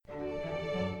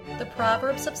The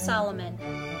Proverbs of Solomon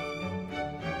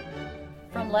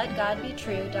from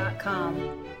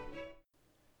LetGodBetrue.com.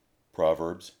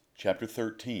 Proverbs chapter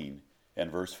 13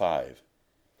 and verse 5.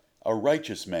 A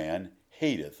righteous man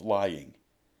hateth lying,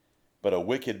 but a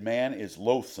wicked man is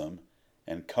loathsome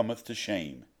and cometh to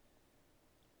shame.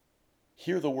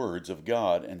 Hear the words of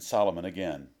God and Solomon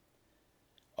again.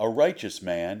 A righteous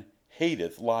man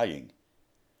hateth lying,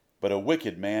 but a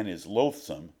wicked man is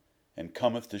loathsome and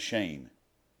cometh to shame.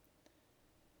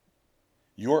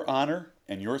 Your honor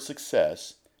and your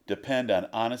success depend on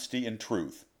honesty and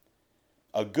truth.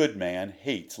 A good man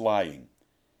hates lying.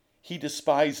 He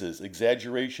despises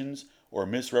exaggerations or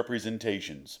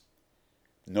misrepresentations.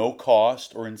 No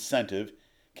cost or incentive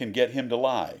can get him to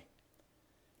lie.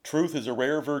 Truth is a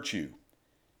rare virtue.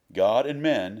 God and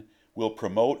men will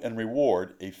promote and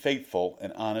reward a faithful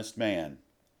and honest man.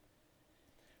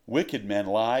 Wicked men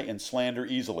lie and slander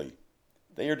easily.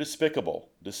 They are despicable,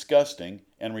 disgusting,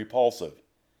 and repulsive.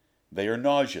 They are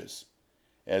nauseous,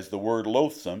 as the word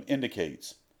loathsome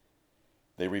indicates.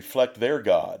 They reflect their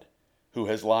God, who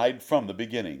has lied from the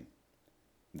beginning.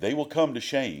 They will come to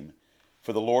shame,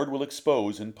 for the Lord will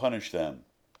expose and punish them.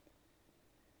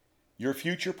 Your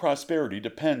future prosperity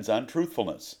depends on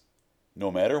truthfulness, no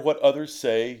matter what others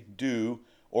say, do,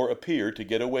 or appear to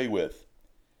get away with.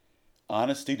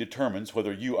 Honesty determines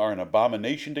whether you are an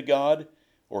abomination to God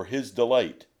or His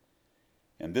delight,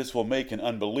 and this will make an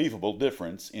unbelievable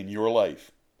difference in your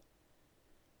life.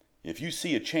 If you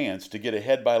see a chance to get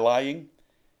ahead by lying,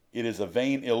 it is a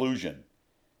vain illusion,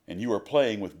 and you are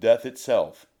playing with death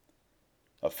itself.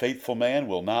 A faithful man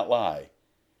will not lie,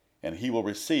 and he will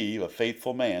receive a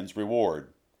faithful man's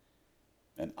reward.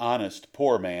 An honest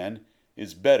poor man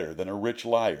is better than a rich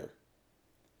liar.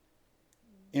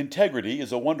 Integrity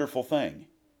is a wonderful thing.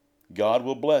 God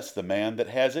will bless the man that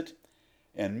has it,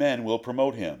 and men will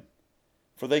promote him,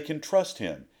 for they can trust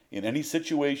him in any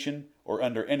situation or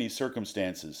under any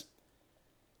circumstances.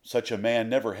 Such a man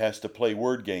never has to play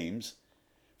word games,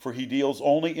 for he deals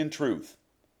only in truth.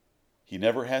 He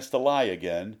never has to lie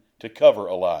again to cover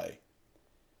a lie.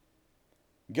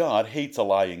 God hates a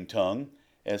lying tongue,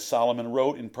 as Solomon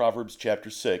wrote in Proverbs chapter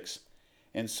 6,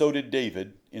 and so did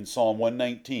David in Psalm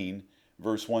 119,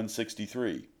 verse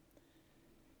 163.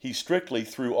 He strictly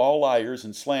threw all liars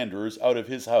and slanderers out of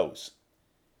his house.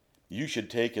 You should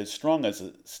take as strong a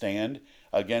stand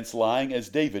against lying as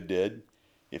David did,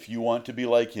 if you want to be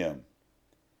like him.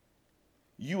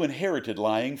 You inherited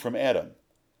lying from Adam,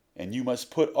 and you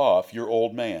must put off your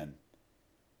old man.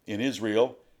 In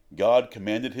Israel, God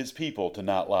commanded His people to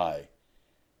not lie,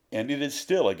 and it is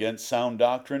still against sound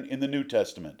doctrine in the New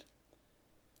Testament.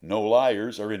 No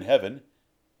liars are in heaven.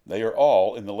 They are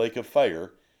all in the lake of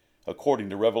fire, according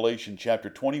to Revelation chapter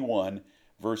 21,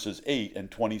 verses 8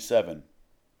 and 27.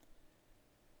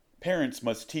 Parents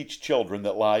must teach children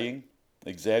that lying,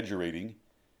 exaggerating,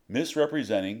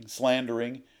 misrepresenting,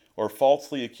 slandering, or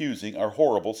falsely accusing are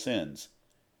horrible sins.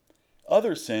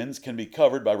 Other sins can be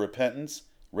covered by repentance,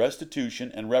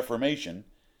 restitution, and reformation,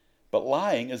 but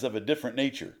lying is of a different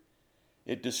nature.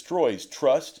 It destroys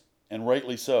trust, and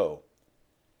rightly so.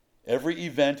 Every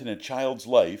event in a child's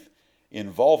life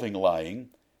involving lying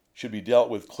should be dealt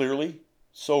with clearly,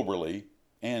 soberly,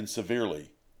 and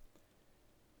severely.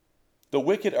 The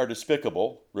wicked are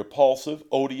despicable, repulsive,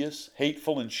 odious,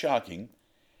 hateful, and shocking,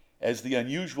 as the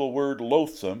unusual word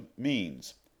loathsome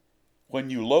means. When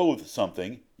you loathe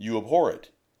something, you abhor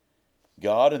it.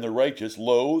 God and the righteous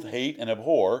loathe, hate, and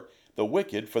abhor the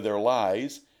wicked for their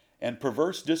lies and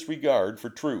perverse disregard for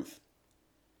truth.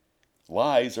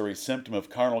 Lies are a symptom of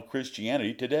carnal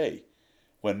Christianity today,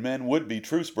 when men would be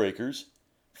truce breakers,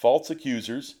 false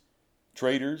accusers,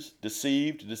 traitors,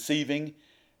 deceived, deceiving,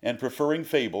 and preferring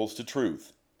fables to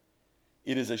truth.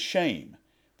 It is a shame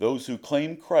those who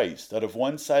claim Christ out of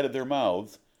one side of their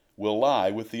mouths will lie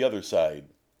with the other side.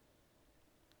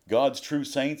 God's true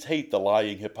saints hate the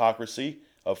lying hypocrisy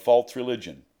of false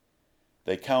religion.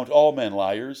 They count all men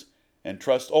liars and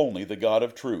trust only the God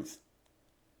of truth.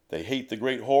 They hate the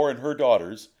great whore and her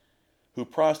daughters, who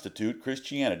prostitute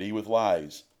Christianity with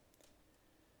lies.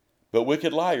 But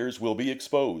wicked liars will be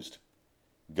exposed.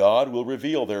 God will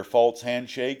reveal their false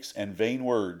handshakes and vain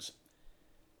words.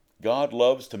 God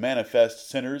loves to manifest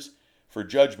sinners for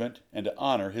judgment and to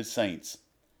honor His saints.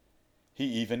 He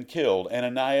even killed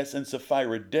Ananias and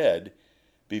Sapphira dead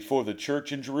before the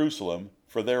church in Jerusalem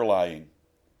for their lying.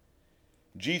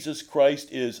 Jesus Christ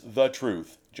is the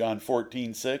truth, John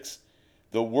 14:6,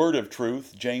 the word of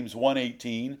truth, James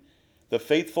 1:18, the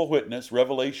faithful witness,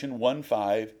 Revelation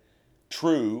 1:5,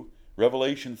 true,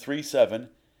 Revelation 3:7,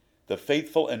 the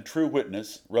faithful and true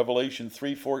witness, Revelation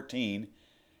 3:14,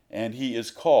 and he is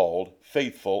called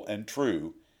faithful and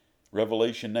true.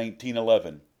 Revelation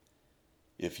 19:11.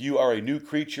 If you are a new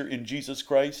creature in Jesus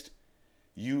Christ,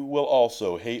 you will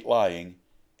also hate lying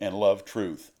and love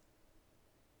truth.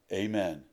 Amen.